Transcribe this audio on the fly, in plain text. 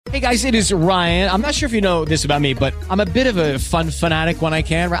Hey guys, it is Ryan. I'm not sure if you know this about me, but I'm a bit of a fun fanatic when I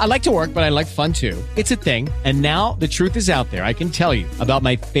can. I like to work, but I like fun too. It's a thing. And now the truth is out there. I can tell you about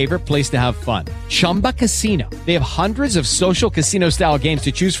my favorite place to have fun. Chumba Casino. They have hundreds of social casino style games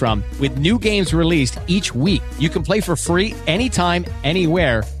to choose from with new games released each week. You can play for free anytime,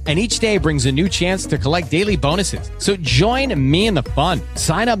 anywhere. And each day brings a new chance to collect daily bonuses. So join me in the fun.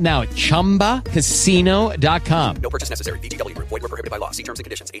 Sign up now at ChumbaCasino.com. No purchase necessary. VGW. Void where prohibited by law. See terms and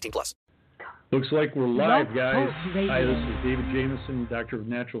conditions. 18+. Looks like we're live, guys. Hi, this is David Jameson, Doctor of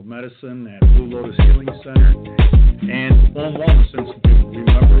Natural Medicine at Blue Lotus Healing Center and Home Wellness Institute.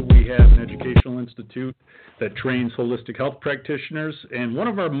 Remember, we have an educational institute that trains holistic health practitioners, and one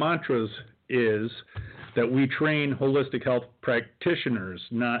of our mantras is that we train holistic health practitioners,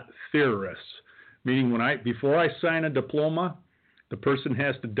 not theorists. Meaning, before I sign a diploma, the person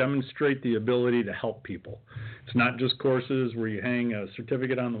has to demonstrate the ability to help people. It's not just courses where you hang a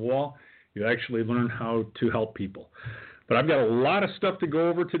certificate on the wall. You actually learn how to help people. But I've got a lot of stuff to go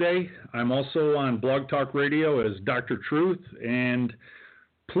over today. I'm also on Blog Talk Radio as Dr. Truth. And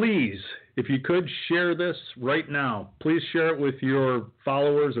please, if you could share this right now, please share it with your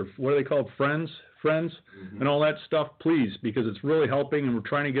followers, or what are they called, friends, and all that stuff, please, because it's really helping, and we're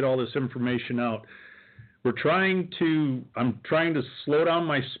trying to get all this information out. I'm trying to slow down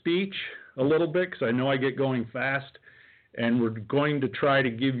my speech a little bit because I know I get going fast, and we're going to try to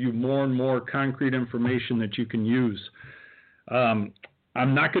give you more and more concrete information that you can use. I'm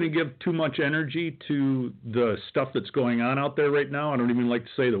not going to give too much energy to the stuff that's going on out there right now. I don't even like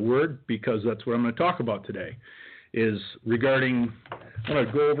to say the word, because that's what I'm going to talk about today, I'm going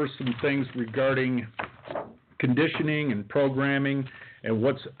to go over some things regarding conditioning and programming and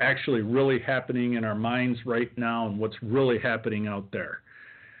what's actually really happening in our minds right now and what's really happening out there.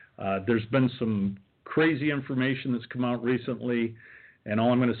 There's been some crazy information that's come out recently, and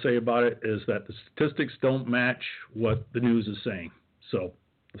all I'm going to say about it is that the statistics don't match what the news is saying. So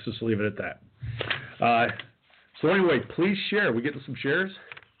let's just leave it at that. So anyway, please share. We getting some shares?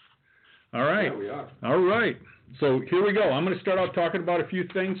 All right. Yeah, we are. All right. So here we go. I'm going to start out talking about a few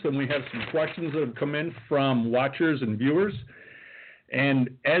things, and we have some questions that have come in from watchers and viewers. And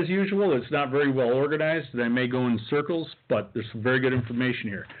as usual, it's not very well organized, and I may go in circles, but there's some very good information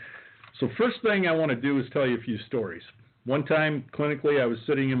here. So first thing I want to do is tell you a few stories. One time, clinically, I was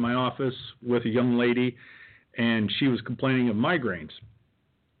sitting in my office with a young lady, and she was complaining of migraines.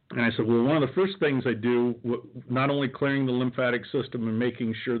 And I said, well, one of the first things I do, not only clearing the lymphatic system and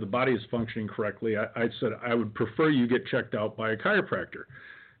making sure the body is functioning correctly, I said I would prefer you get checked out by a chiropractor.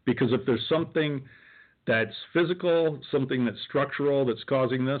 Because if there's something that's physical, something that's structural that's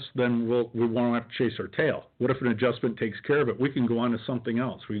causing this, then we won't have to chase our tail. What if an adjustment takes care of it? We can go on to something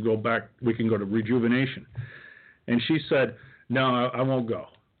else. We can go to rejuvenation. And she said, no, I won't go.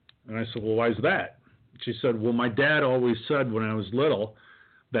 And I said, well, why is that? She said, well, my dad always said when I was little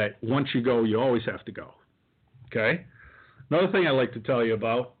that once you go, you always have to go. Okay? Another thing I like to tell you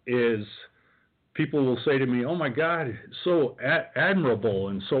about is people will say to me, oh, my God, so admirable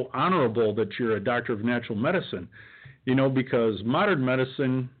and so honorable that you're a doctor of natural medicine. You know, because modern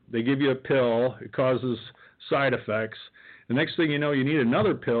medicine, they give you a pill, it causes side effects. The next thing you know, you need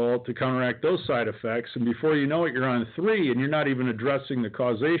another pill to counteract those side effects, and before you know it, you're on 3, and you're not even addressing the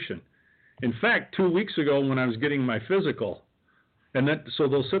causation. In fact, 2 weeks ago when I was getting my physical, so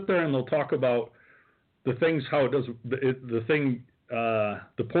they'll sit there and they'll talk about the things, how it does, the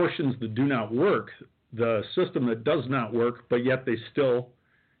portions that do not work, the system that does not work, but yet they still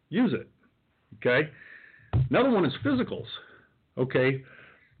use it. Okay? Another one is physicals. Okay?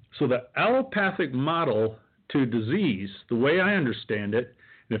 So the allopathic model to disease, the way I understand it,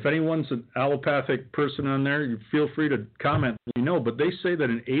 and if anyone's an allopathic person on there, you feel free to comment, let me know, but they say that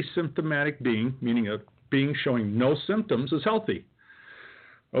an asymptomatic being, meaning a being showing no symptoms, is healthy.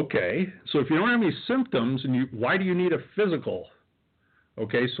 Okay, so if you don't have any symptoms, why do you need a physical?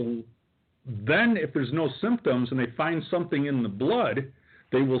 Okay, so then if there's no symptoms and they find something in the blood,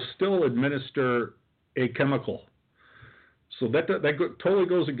 they will still administer a chemical. So that totally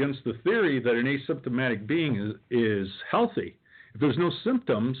goes against the theory that an asymptomatic being is healthy. If there's no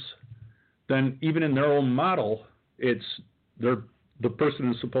symptoms, then even in their own model, the person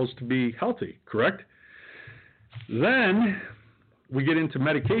is supposed to be healthy, correct? Then we get into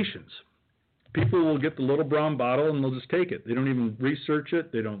medications. People will get the little brown bottle and they'll just take it. They don't even research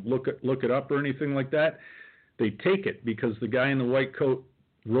it. They don't look it up or anything like that. They take it because the guy in the white coat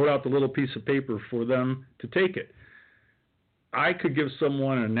wrote out the little piece of paper for them to take it. I could give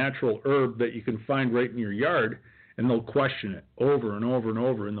someone a natural herb that you can find right in your yard, and they'll question it over and over and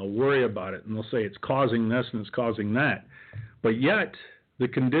over, and they'll worry about it, and they'll say it's causing this and it's causing that. But yet, the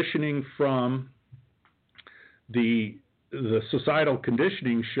conditioning from the societal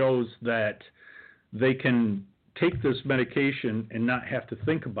conditioning shows that they can take this medication and not have to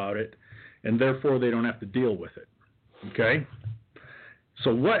think about it, and therefore they don't have to deal with it. Okay?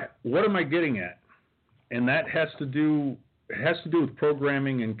 So what am I getting at? And that has to do with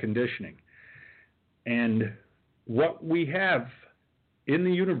programming and conditioning. And what we have in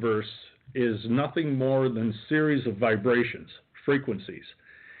the universe is nothing more than a series of vibrations, frequencies.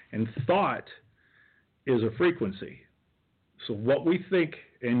 And thought is a frequency. So what we think,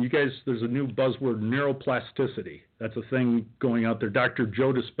 and you guys, there's a new buzzword, neuroplasticity. That's a thing going out there. Dr.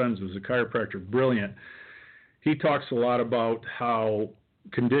 Joe Dispenza is a chiropractor, brilliant. He talks a lot about how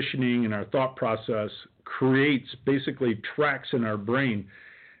conditioning and our thought process creates basically tracks in our brain.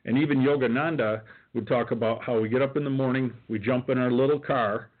 And even Yogananda would talk about how we get up in the morning, we jump in our little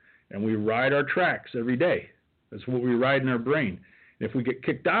car, and we ride our tracks every day. That's what we ride in our brain. If we get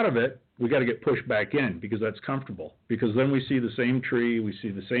kicked out of it, we got to get pushed back in because that's comfortable. Because then we see the same tree, we see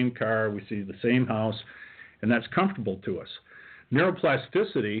the same car, we see the same house, and that's comfortable to us.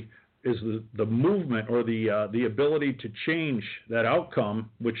 Neuroplasticity is the movement or the ability to change that outcome,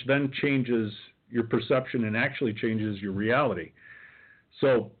 which then changes your perception and actually changes your reality.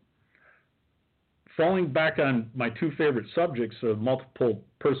 So falling back on my two favorite subjects of multiple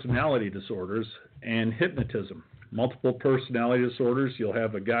personality disorders and hypnotism. Multiple personality disorders, you'll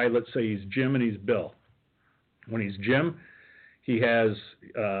have a guy, let's say he's Jim and he's Bill. When he's Jim, he has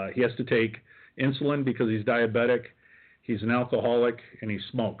to take insulin because he's diabetic, he's an alcoholic, and he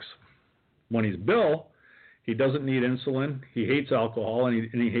smokes. When he's Bill, he doesn't need insulin, he hates alcohol, and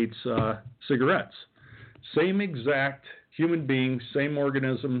he hates cigarettes. Same exact human being, same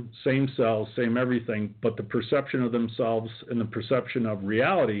organism, same cells, same everything, but the perception of themselves and the perception of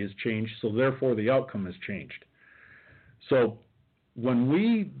reality has changed, so therefore the outcome has changed. So when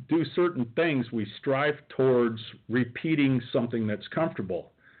we do certain things, we strive towards repeating something that's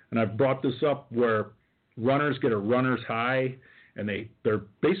comfortable. And I've brought this up where runners get a runner's high, and they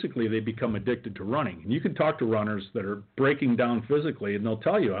become addicted to running. And you can talk to runners that are breaking down physically, and they'll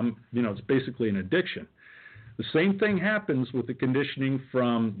tell you, it's basically an addiction. The same thing happens with the conditioning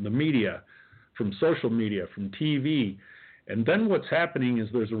from the media, from social media, from TV. And then what's happening is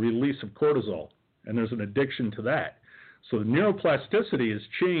there's a release of cortisol, and there's an addiction to that. So the neuroplasticity has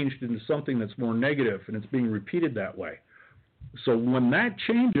changed into something that's more negative, and it's being repeated that way. So when that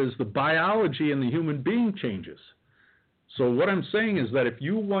changes, the biology in the human being changes. So what I'm saying is that if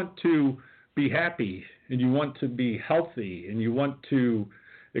you want to be happy, and you want to be healthy, and you want to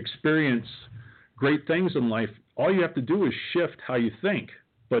experience great things in life, all you have to do is shift how you think.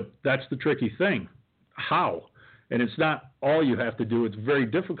 But that's the tricky thing. How? And it's not all you have to do. It's very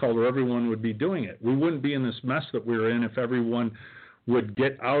difficult, or everyone would be doing it. We wouldn't be in this mess that we're in if everyone would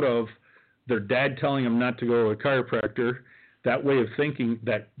get out of their dad telling them not to go to a chiropractor, that way of thinking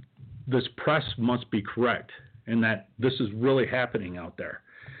that this press must be correct and that this is really happening out there.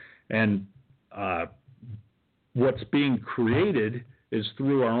 And what's being created is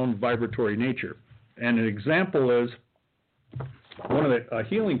through our own vibratory nature. And an example is a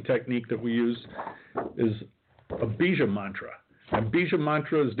healing technique that we use is a Bija mantra. And Bija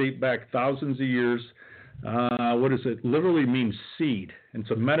mantras date back thousands of years. What does it literally mean? Seed. And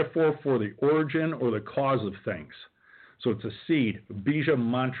it's a metaphor for the origin or the cause of things. So it's a seed, a Bija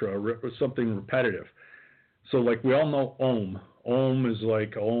mantra, something repetitive. So like we all know Om. Om is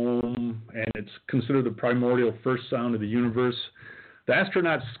like Om, and it's considered the primordial first sound of the universe. The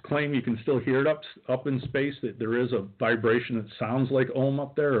astronauts claim you can still hear it up in space, that there is a vibration that sounds like Om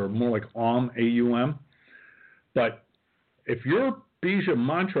up there, or more like Om, A-U-M. But if your Bija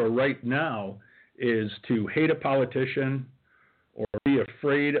mantra right now is to hate a politician or be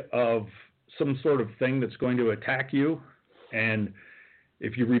afraid of some sort of thing that's going to attack you, and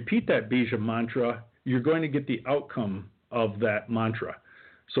if you repeat that Bija mantra, you're going to get the outcome of that mantra.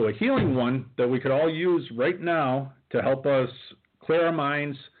 So a healing one that we could all use right now to help us clear our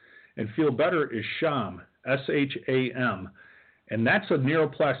minds and feel better is Sham, S-H-A-M. And that's a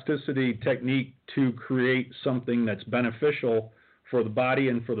neuroplasticity technique to create something that's beneficial for the body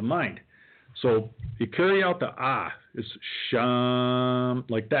and for the mind. So you carry out the ah, it's Sham,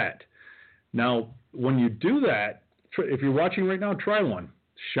 like that. Now, when you do that, if you're watching right now, try one.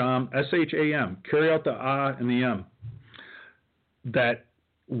 Sham, S-H-A-M. Carry out the ah and the M. That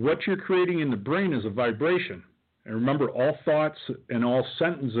what you're creating in the brain is a vibration. And remember, all thoughts and all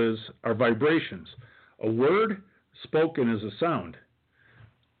sentences are vibrations. A word spoken is a sound.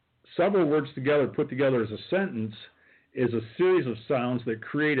 Several words together, put together as a sentence, is a series of sounds that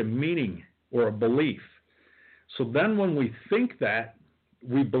create a meaning or a belief. So then when we think that,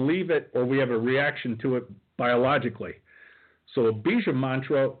 we believe it or we have a reaction to it biologically. So a Bija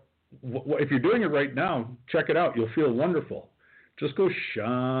mantra, if you're doing it right now, check it out. You'll feel wonderful. Just go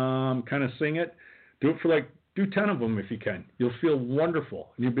sham, kind of sing it. Do do 10 of them if you can. You'll feel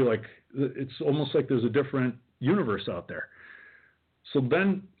wonderful. And you'll be like, it's almost like there's a different universe out there. So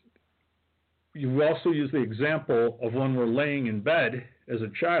then you also use the example of when we're laying in bed as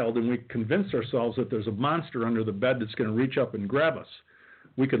a child and we convince ourselves that there's a monster under the bed that's going to reach up and grab us.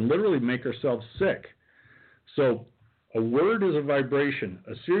 We can literally make ourselves sick. So a word is a vibration.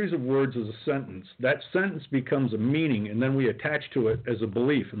 A series of words is a sentence. That sentence becomes a meaning, and then we attach to it as a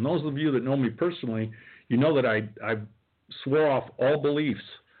belief. And those of you that know me personally, you know that I swore off all beliefs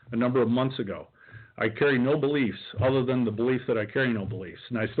a number of months ago. I carry no beliefs other than the belief that I carry no beliefs.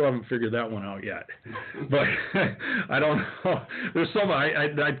 And I still haven't figured that one out yet. But I don't know. There's some, I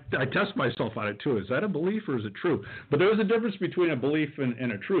test myself on it too. Is that a belief or is it true? But there's a difference between a belief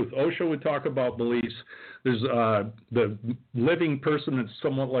and a truth. Osho would talk about beliefs. There's the living person that's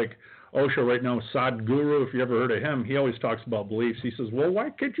somewhat like Osho right now, Sadhguru, if you ever heard of him, he always talks about beliefs. He says, well,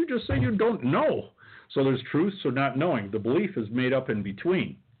 why can't you just say you don't know? So there's truths or not knowing. The belief is made up in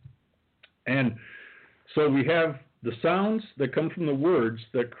between. And so we have the sounds that come from the words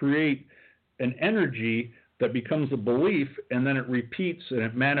that create an energy that becomes a belief, and then it repeats and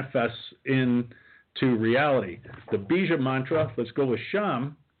it manifests into reality. The Bija mantra, let's go with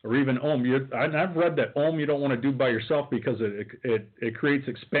Sham, or even Om. I've read that Om you don't want to do by yourself because it creates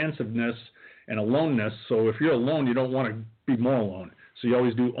expansiveness and aloneness. So if you're alone, you don't want to be more alone. So you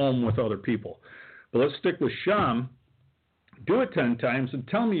always do Om with other people. But let's stick with Sham. Do it 10 times and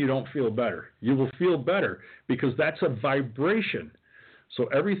tell me you don't feel better. You will feel better because that's a vibration. So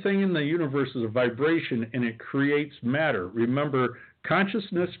everything in the universe is a vibration and it creates matter. Remember,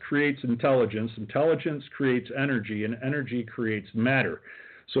 consciousness creates intelligence. Intelligence creates energy, and energy creates matter.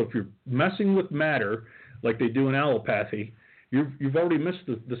 So if you're messing with matter like they do in allopathy, you've already missed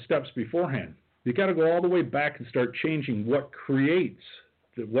the steps beforehand. You've got to go all the way back and start changing what creates,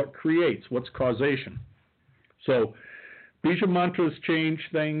 what's causation. So Bija mantras change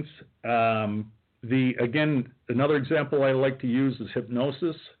things. Again, another example I like to use is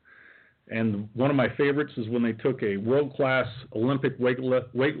hypnosis. And one of my favorites is when they took a world-class Olympic weightlifter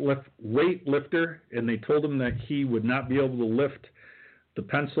and they told him that he would not be able to lift the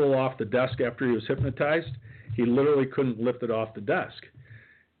pencil off the desk after he was hypnotized. He literally couldn't lift it off the desk.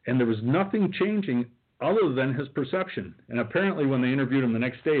 And there was nothing changing other than his perception. And apparently when they interviewed him the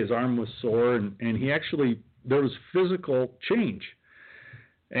next day, his arm was sore and he actually, there was physical change.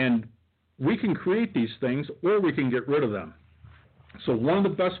 And we can create these things or we can get rid of them. So one of the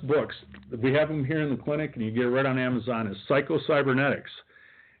best books, we have them here in the clinic and you get it right on Amazon, is Psycho-Cybernetics.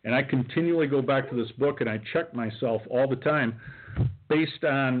 And I continually go back to this book and I check myself all the time based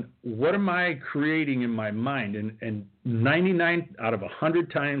on what am I creating in my mind. And 99 out of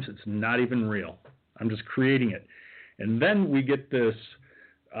 100 times it's not even real. I'm just creating it. And then we get this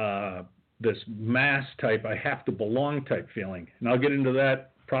mass type, I have to belong type feeling. And I'll get into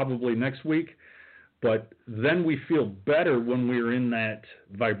that probably next week. But then we feel better when we're in that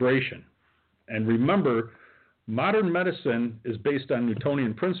vibration. And remember, modern medicine is based on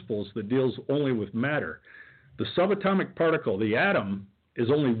Newtonian principles that deals only with matter. The subatomic particle, the atom,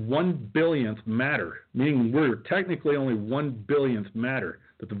 is only 1/billionth matter, meaning we're technically only 1/billionth matter,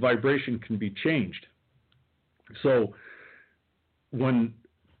 that the vibration can be changed. So when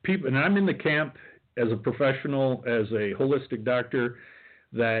people, and I'm in the camp as a professional, as a holistic doctor,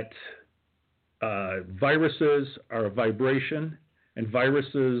 that viruses are a vibration, and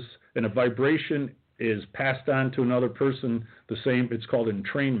a vibration is passed on to another person the same. It's called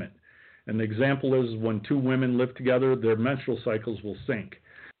entrainment. And the example is when two women live together, their menstrual cycles will sync.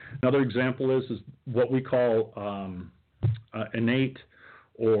 Another example is what we call innate,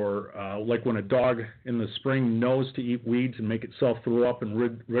 or like when a dog in the spring knows to eat weeds and make itself throw up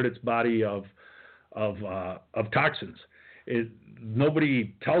and rid its body of toxins.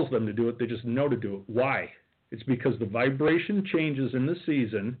 Nobody tells them to do it. They just know to do it. Why? It's because the vibration changes in the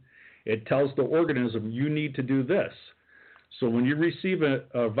season. It tells the organism, you need to do this. So when you receive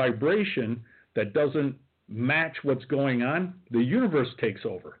a vibration that doesn't match what's going on, the universe takes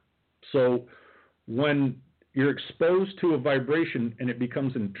over. So when you're exposed to a vibration and it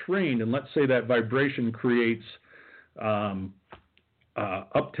becomes entrained, and let's say that vibration creates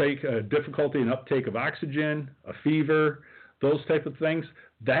difficulty in uptake of oxygen, a fever, those type of things,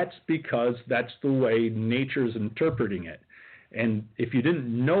 that's because that's the way nature's interpreting it. And if you didn't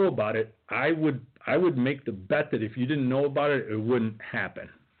know about it, I would make the bet that if you didn't know about it, it wouldn't happen.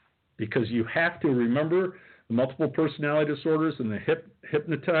 Because you have to remember the multiple personality disorders and the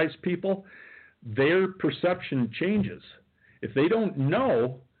hypnotize people, their perception changes. If they don't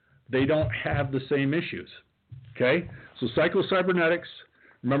know, they don't have the same issues. Okay? So psycho-cybernetics,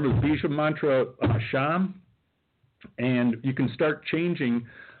 remember the Bija mantra Sham, and you can start changing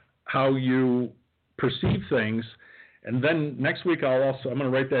how you perceive things. And then next week I'm going to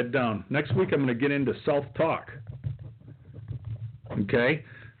write that down. Next week I'm going to get into self-talk. Okay?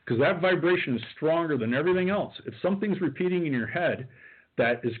 Because that vibration is stronger than everything else. If something's repeating in your head,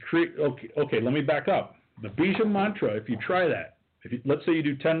 that is okay, let me back up. The Bija mantra, if you try that, let's say you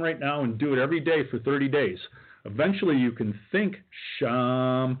do 10 right now and do it every day for 30 days, eventually you can think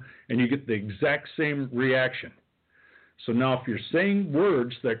Sham and you get the exact same reaction. So now if you're saying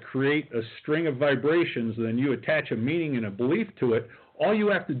words that create a string of vibrations, then you attach a meaning and a belief to it, all you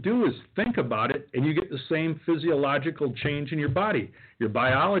have to do is think about it, and you get the same physiological change in your body. Your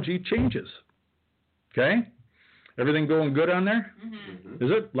biology changes. Okay? Everything going good on there? Mm-hmm.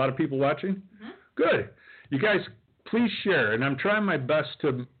 Is it? A lot of people watching? Mm-hmm. Good. You guys, please share. And I'm trying my best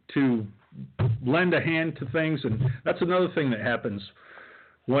to lend a hand to things. And that's another thing that happens.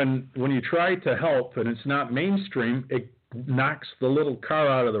 When you try to help and it's not mainstream, it knocks the little car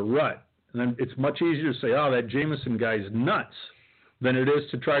out of the rut. And then it's much easier to say, oh, that Jameson guy's nuts, than it is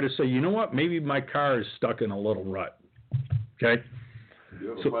to try to say, you know what, maybe my car is stuck in a little rut. Okay? You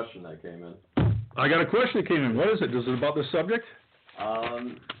have a question that came in. I got a question that came in. What is it? Is it about the subject?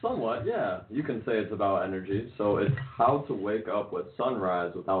 Somewhat, yeah. You can say it's about energy. So it's how to wake up with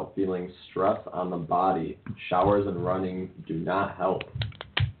sunrise without feeling stress on the body. Showers and running do not help.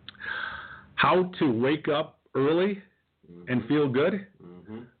 How to wake up early and feel good?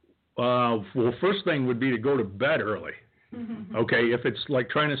 Mm-hmm. Well, first thing would be to go to bed early. Okay, if it's like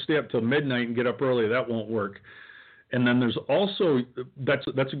trying to stay up till midnight and get up early, that won't work. And then there's also,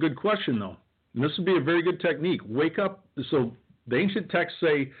 that's a good question though. And this would be a very good technique. Wake up, so the ancient texts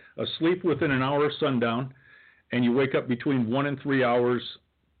say sleep within an hour of sundown, and you wake up between 1 and 3 hours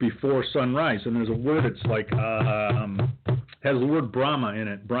before sunrise. And there's a word, it's like, has the word Brahma in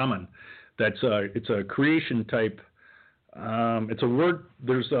it, Brahman. It's a creation type. It's a word,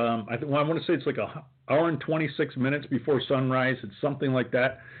 there's, I want to say it's like a hour and 26 minutes before sunrise. It's something like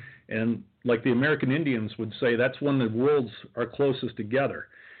that. And like the American Indians would say, that's when the worlds are closest together.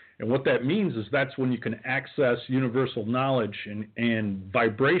 And what that means is that's when you can access universal knowledge and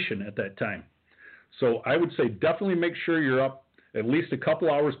vibration at that time. So I would say definitely make sure you're up at least a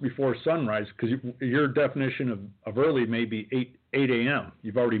couple hours before sunrise, because your definition of early may be 8 a.m.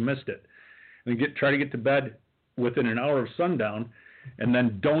 You've already missed it. And try to get to bed within an hour of sundown, and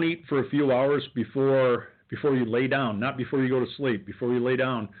then don't eat for a few hours before you lay down, not before you go to sleep, before you lay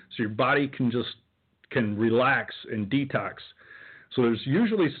down, so your body can relax and detox. So there's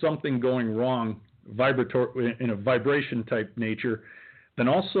usually something going wrong in a vibration type nature. Then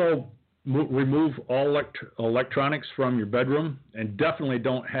also remove all electronics from your bedroom, and definitely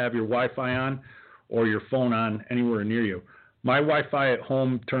don't have your Wi-Fi on or your phone on anywhere near you. My Wi-Fi at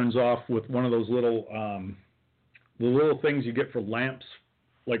home turns off with one of those little the little things you get for lamps,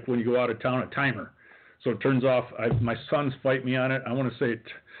 like when you go out of town, a timer. So it turns off. My sons fight me on it. I want to say it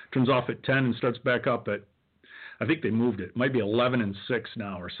turns off at 10 and starts back up at, I think they moved it. It might be 11 and 6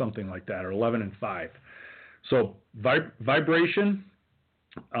 now or something like that, or 11 and 5. So vibration,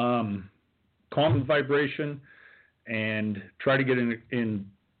 calm the vibration, and try to get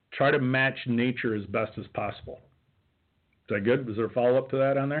try to match nature as best as possible. Is that good? Was there a follow-up to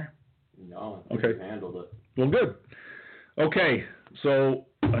that on there? No, I think you handled it. Well, good. Okay, so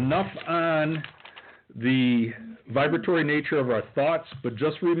enough on the vibratory nature of our thoughts, but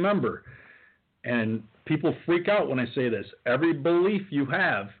just remember, and people freak out when I say this, every belief you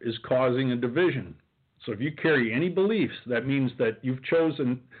have is causing a division. So if you carry any beliefs, that means that you've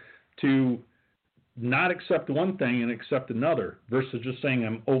chosen to not accept one thing and accept another versus just saying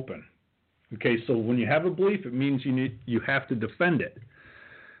I'm open. Okay, so when you have a belief, it means you have to defend it.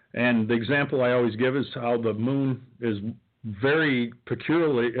 And the example I always give is how the moon is very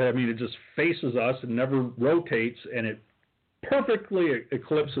peculiarly, it just faces us and never rotates, and it perfectly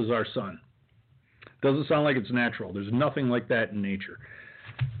eclipses our sun. Doesn't sound like it's natural. There's nothing like that in nature.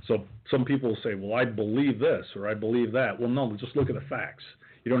 So some people say, well, I believe this or I believe that. Well, no, just look at the facts.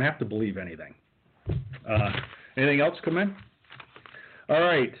 You don't have to believe anything. Anything else come in? All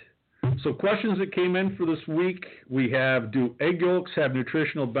right. So questions that came in for this week, we have, do egg yolks have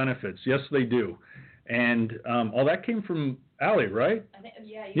nutritional benefits? Yes, they do. And that came from Allie, right? I think,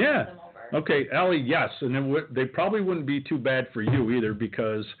 you sent them over. Okay, Allie, yes. And then they probably wouldn't be too bad for you either,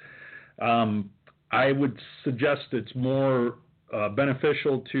 because I would suggest it's more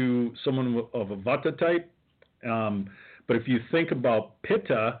beneficial to someone of a Vata type. But if you think about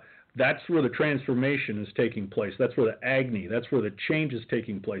Pitta, that's where the transformation is taking place. That's where the Agni, that's where the change is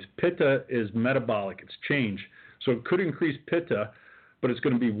taking place. Pitta is metabolic, it's change. So it could increase Pitta, but it's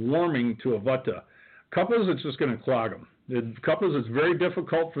going to be warming to a Vata. Couples, it's just going to clog them. In couples, it's very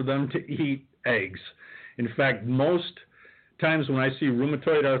difficult for them to eat eggs. In fact, most times when I see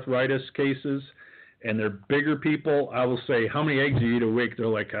rheumatoid arthritis cases and they're bigger people, I will say, how many eggs do you eat a week? They're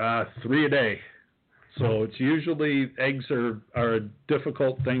like, 3 a day. So it's usually eggs are a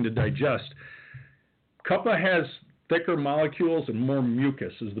difficult thing to digest. Kapha has thicker molecules and more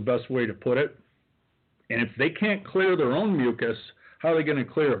mucus is the best way to put it. And if they can't clear their own mucus, how are they going to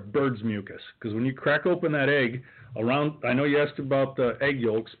clear a bird's mucus? Because when you crack open that egg, I know you asked about the egg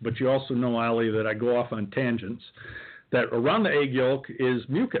yolks, but you also know, Allie, that I go off on tangents, that around the egg yolk is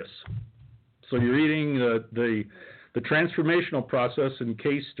mucus. So you're eating the transformational process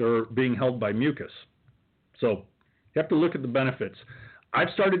encased or being held by mucus. So you have to look at the benefits. I've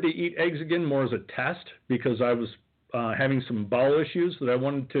started to eat eggs again more as a test because I was having some bowel issues that I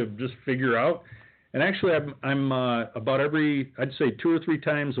wanted to just figure out. And actually, I'm about every, I'd say 2 or 3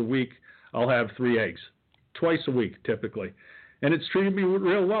 times a week, I'll have 3 eggs. Twice a week, typically. And it's treated me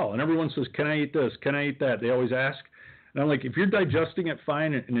real well. And everyone says, can I eat this? Can I eat that? They always ask. And I'm like, if you're digesting it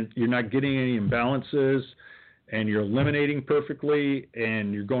fine and you're not getting any imbalances and you're eliminating perfectly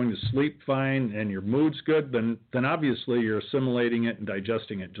and you're going to sleep fine and your mood's good, then obviously you're assimilating it and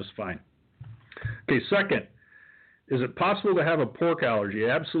digesting it just fine. Okay, second, is it possible to have a pork allergy?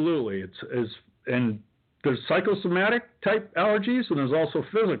 Absolutely. And there's psychosomatic type allergies and there's also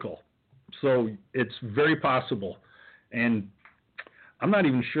physical. So it's very possible. And I'm not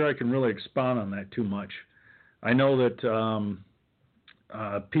even sure I can really expound on that too much. I know that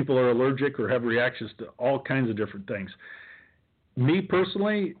people are allergic or have reactions to all kinds of different things. Me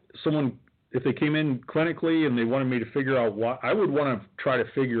personally, if they came in clinically and they wanted me to figure out why, I would want to try to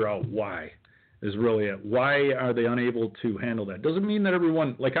figure out why is really it. Why are they unable to handle that? Doesn't mean that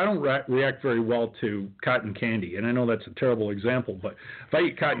everyone, like I don't react very well to cotton candy, and I know that's a terrible example, but if I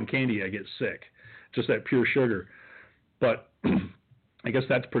eat cotton candy, I get sick, just that pure sugar. But I guess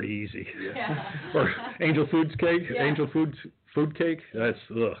that's pretty easy. Yeah. Or Angel Foods cake, yeah. Angel food cake, that's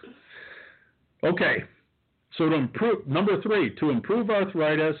ugh. Okay, so number 3, to improve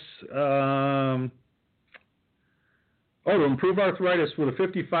arthritis. To improve arthritis with a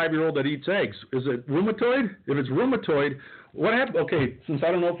 55-year-old that eats eggs. Is it rheumatoid? If it's rheumatoid, what happens? Okay, since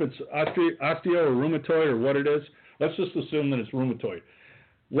I don't know if it's osteo or rheumatoid or what it is, let's just assume that it's rheumatoid.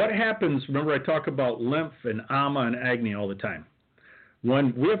 What happens, remember I talk about lymph and ama and agni all the time.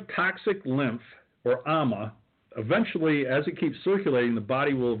 When we have toxic lymph or ama, eventually, as it keeps circulating, the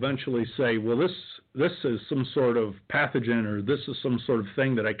body will eventually say, well, this is some sort of pathogen or this is some sort of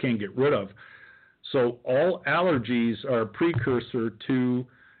thing that I can't get rid of. So all allergies are a precursor to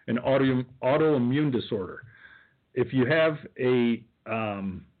an autoimmune disorder. If you have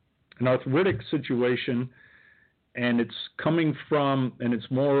an arthritic situation and it's coming from, and it's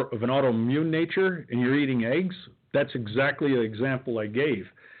more of an autoimmune nature and you're eating eggs, that's exactly the example I gave,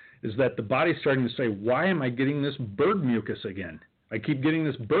 is that the body's starting to say, why am I getting this bird mucus again? I keep getting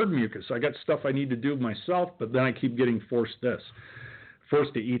this bird mucus. I got stuff I need to do myself, but then I keep getting forced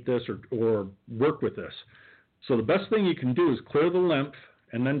to eat this or work with this. So the best thing you can do is clear the lymph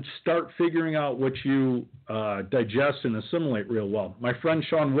and then start figuring out what you digest and assimilate real well. My friend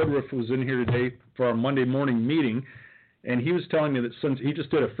Sean Woodruff was in here today for our Monday morning meeting, and he was telling me that since he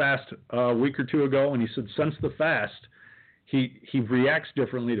just did a fast a week or 2 ago, and he said since the fast, he reacts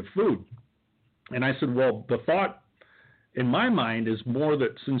differently to food. And I said, well, the thought in my mind is more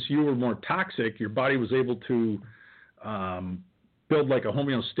that since you were more toxic, your body was able to build like a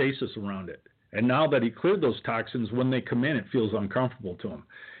homeostasis around it. And now that he cleared those toxins, when they come in, it feels uncomfortable to them.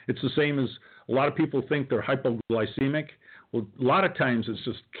 It's the same as a lot of people think they're hypoglycemic. Well, a lot of times it's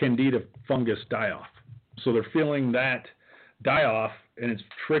just Candida fungus die-off. So they're feeling that die-off, and it's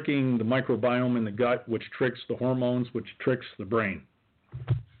tricking the microbiome in the gut, which tricks the hormones, which tricks the brain.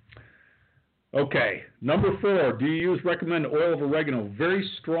 Okay, number 4, do you recommend oil of oregano? Very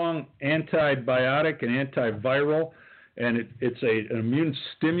strong antibiotic and antiviral. And it's an immune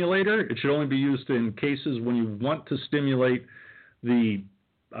stimulator. It should only be used in cases when you want to stimulate your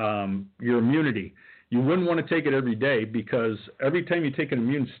immunity. You wouldn't want to take it every day because every time you take an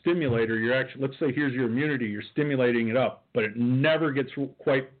immune stimulator, you're actually, let's say here's your immunity, you're stimulating it up, but it never gets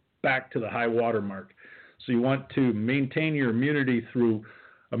quite back to the high water mark. So you want to maintain your immunity through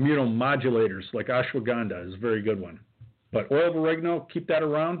immunomodulators like ashwagandha is a very good one. But oil of oregano, keep that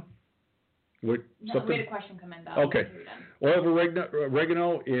around. We had a question come in, though. Okay. Oil of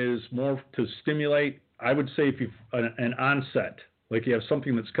oregano is more to stimulate I would say if you an onset, like you have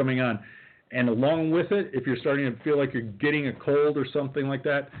something that's coming on, and along with it, if you're starting to feel like you're getting a cold or something like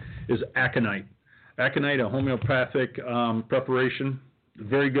that, is aconite. Aconite, a homeopathic preparation,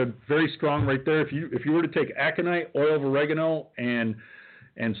 very good, very strong right there. If you were to take aconite, oil of oregano, and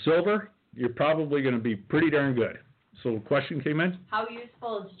silver, you're probably going to be pretty darn good. So a question came in. How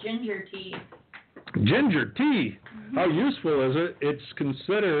useful is ginger tea? Ginger tea. How useful is it?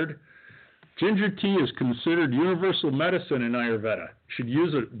 Ginger tea is considered universal medicine in Ayurveda. Should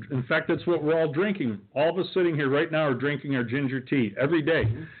use it. In fact, that's what we're all drinking. All of us sitting here right now are drinking our ginger tea every day.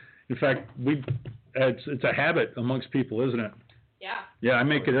 In fact, it's a habit amongst people, isn't it? Yeah. Yeah, I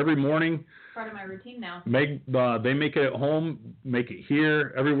make it every morning. Part of my routine now. They make it at home, make it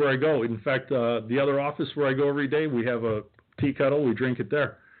here, everywhere I go. In fact, the other office where I go every day, we have a tea kettle. We drink it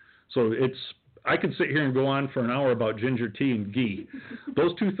there. So I could sit here and go on for an hour about ginger tea and ghee.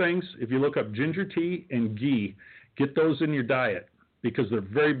 Those two things, if you look up ginger tea and ghee, get those in your diet because they're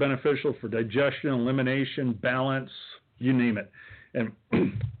very beneficial for digestion, elimination, balance, you name it. And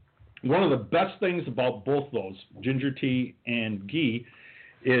one of the best things about both those, ginger tea and ghee,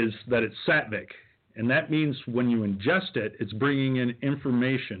 is that it's sattvic. And that means when you ingest it, it's bringing in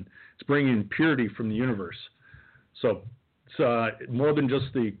information. It's bringing in purity from the universe. So it's more than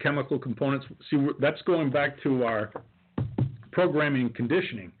just the chemical components. See, that's going back to our programming and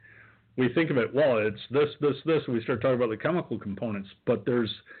conditioning. We think of it, well, it's this, and we start talking about the chemical components. But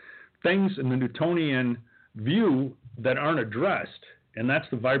there's things in the Newtonian view that aren't addressed, and that's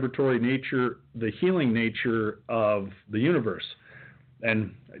the vibratory nature, the healing nature of the universe.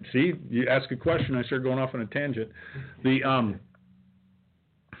 And see, you ask a question, I start going off on a tangent.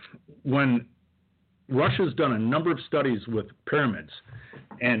 When Russia's done a number of studies with pyramids,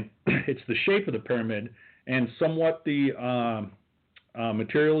 and it's the shape of the pyramid and somewhat the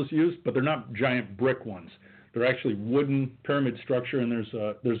material is used, but they're not giant brick ones. They're actually wooden pyramid structure, and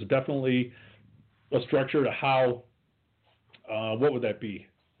there's definitely a structure to how, what would that be?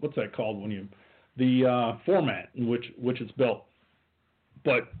 What's that called the format in which it's built.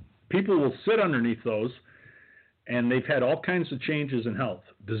 But people will sit underneath those, and they've had all kinds of changes in health.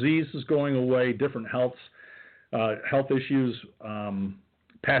 Disease is going away, different health issues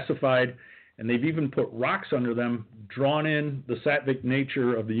pacified, and they've even put rocks under them, drawn in the sattvic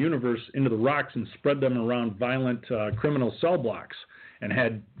nature of the universe into the rocks and spread them around violent criminal cell blocks and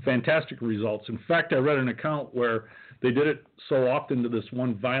had fantastic results. In fact, I read an account where they did it so often to this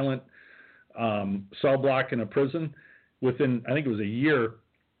one violent cell block in a prison. Within, I think it was a year,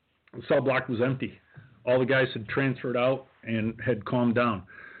 the cell block was empty. All the guys had transferred out and had calmed down.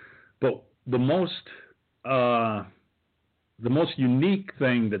 But the most unique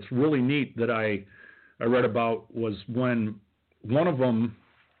thing that's really neat that I read about was when one of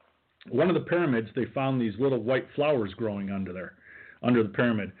the pyramids, they found these little white flowers growing under the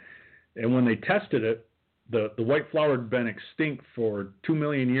pyramid. And when they tested it, the white flower had been extinct for 2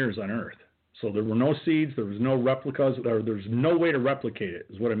 million years on Earth. So there were no seeds, there was no replicas, or there's no way to replicate it,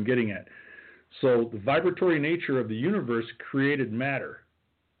 is what I'm getting at. So the vibratory nature of the universe created matter.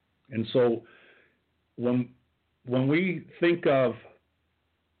 And so when we think of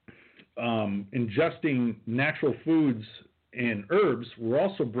ingesting natural foods and herbs, we're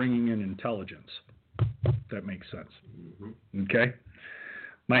also bringing in intelligence, if that makes sense. Mm-hmm. Okay?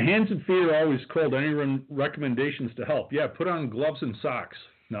 My hands and feet are always cold. Any recommendations to help? Yeah, put on gloves and socks.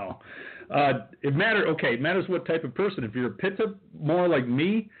 No. It matters what type of person. If you're a Pitta, more like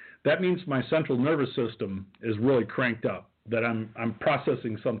me, that means my central nervous system is really cranked up, that I'm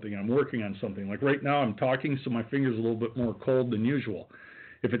processing something, I'm working on something. Like right now I'm talking, so my finger's a little bit more cold than usual.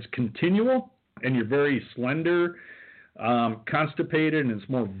 If it's continual and you're very slender, constipated, and it's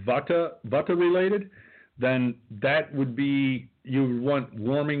more vata related, then that would be, you would want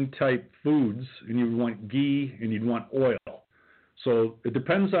warming type foods, and you would want ghee, and you'd want oil. So it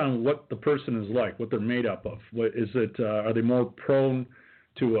depends on what the person is like, what they're made up of. What is it? Are they more prone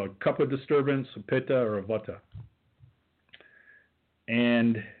to a kapha disturbance, a pitta, or a vata?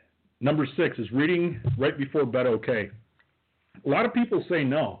 And number 6, is reading right before bed okay? A lot of people say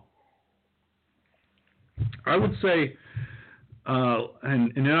no. I would say,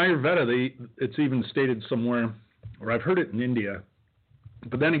 and in Ayurveda, it's even stated somewhere, or I've heard it in India.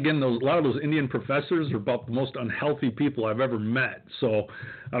 But then again, a lot of those Indian professors are about the most unhealthy people I've ever met. So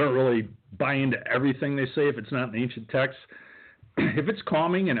I don't really buy into everything they say if it's not in the ancient texts. If it's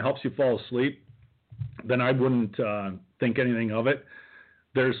calming and it helps you fall asleep, then I wouldn't think anything of it.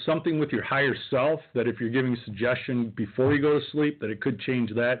 There's something with your higher self that if you're giving suggestion before you go to sleep, that it could change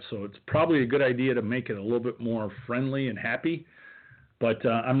that. So it's probably a good idea to make it a little bit more friendly and happy. But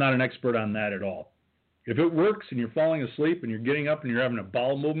I'm not an expert on that at all. If it works and you're falling asleep and you're getting up and you're having a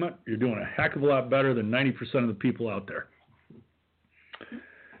bowel movement, you're doing a heck of a lot better than 90% of the people out there.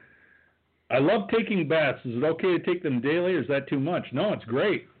 I love taking baths. Is it okay to take them daily, or is that too much? No, it's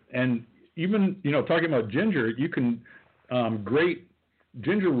great. And even, talking about ginger, you can grate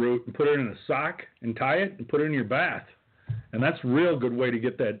ginger root and put it in a sock and tie it and put it in your bath. And that's a real good way to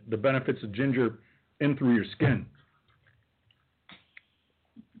get the benefits of ginger in through your skin.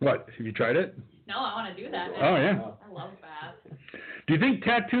 What? Have you tried it? No, I want to do that. Oh, yeah. I love baths. Do you think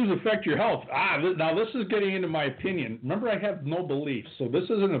tattoos affect your health? Now this is getting into my opinion. Remember, I have no beliefs, so this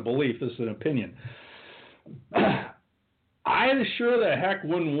isn't a belief, this is an opinion. I sure the heck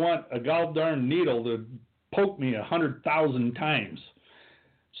wouldn't want a goddamn needle to poke me 100,000 times.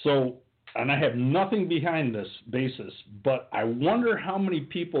 So, and I have nothing behind this basis, but I wonder how many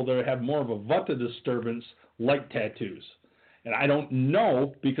people that have more of a vata disturbance like tattoos. And I don't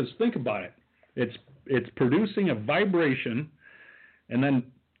know, because think about it. It's producing a vibration, and then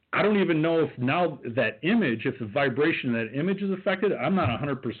I don't even know if now that image, if the vibration of that image is affected. I'm not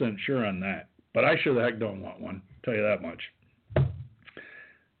 100% sure on that, but I sure the heck don't want one, tell you that much.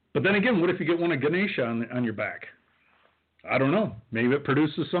 But then again, what if you get one of Ganesha on your back? I don't know. Maybe it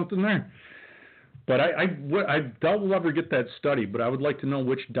produces something there. But I doubt we'll ever get that study, but I would like to know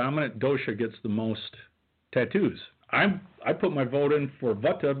which dominant dosha gets the most tattoos. I put my vote in for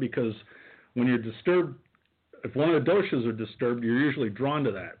Vata because when you're disturbed, if one of the doshas are disturbed, you're usually drawn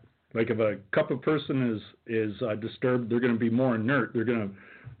to that. Like if a Kapha person is disturbed, they're going to be more inert. They're going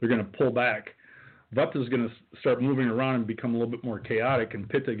to pull back. Vata is going to start moving around and become a little bit more chaotic, and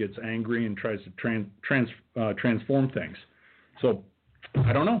Pitta gets angry and tries to transform things. So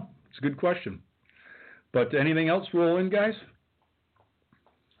I don't know. It's a good question. But anything else roll in, guys?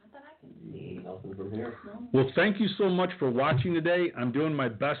 Nothing from here. Well, thank you so much for watching today. I'm doing my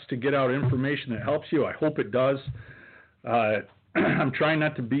best to get out information that helps you. I hope it does. I'm trying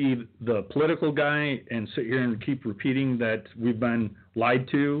not to be the political guy and sit here and keep repeating that we've been lied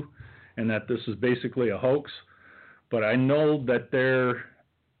to and that this is basically a hoax. But I know that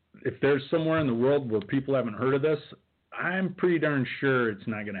if there's somewhere in the world where people haven't heard of this, I'm pretty darn sure it's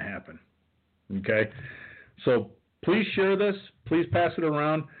not going to happen. Okay? So please share this. Please pass it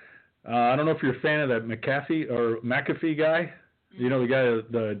around. I don't know if you're a fan of that McAfee guy. You know, the guy,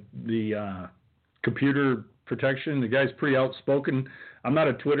 the computer protection. The guy's pretty outspoken. I'm not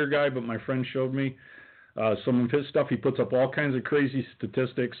a Twitter guy, but my friend showed me some of his stuff. He puts up all kinds of crazy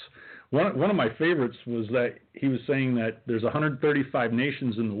statistics. One of my favorites was that he was saying that there's 135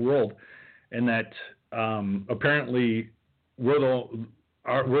 nations in the world, and that apparently we're the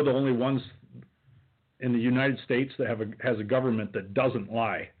only ones in the United States that has a government that doesn't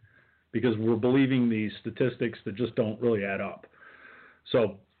lie, because we're believing these statistics that just don't really add up.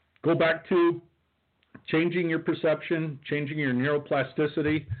 So go back to changing your perception, changing your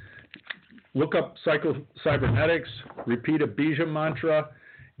neuroplasticity. Look up cybernetics, repeat a Bija mantra,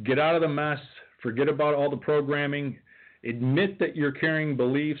 get out of the mess, forget about all the programming, admit that you're carrying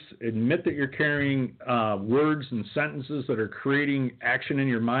beliefs, admit that you're carrying words and sentences that are creating action in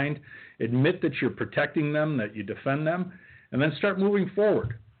your mind, admit that you're protecting them, that you defend them, and then start moving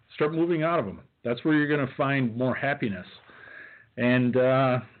forward. Start moving out of them. That's where you're going to find more happiness. And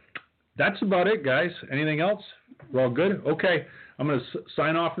that's about it, guys. Anything else? We're all good? Okay. I'm going to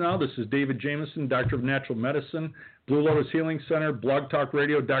sign off now. This is David Jameson, Doctor of Natural Medicine, Blue Lotus Healing Center, Blog Talk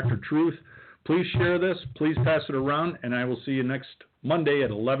Radio, Dr. Truth. Please share this. Please pass it around. And I will see you next Monday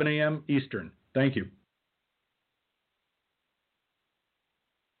at 11 a.m. Eastern. Thank you.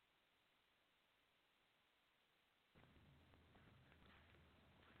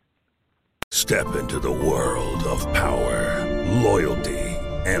 Step into the world of power, loyalty,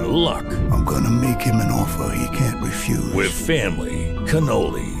 and luck. I'm gonna make him an offer he can't refuse. With family,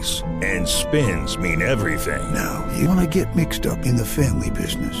 cannolis, and spins mean everything. Now, you wanna get mixed up in the family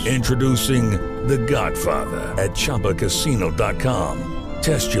business. Introducing The Godfather at ChumbaCasino.com.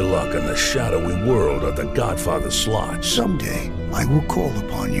 Test your luck in the shadowy world of The Godfather slot. Someday, I will call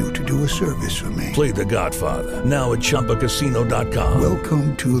upon you to do a service for me. Play The Godfather now at ChumbaCasino.com.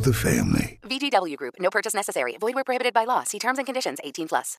 Welcome to the family. VGW Group. No purchase necessary. Void where prohibited by law. See terms and conditions. 18+.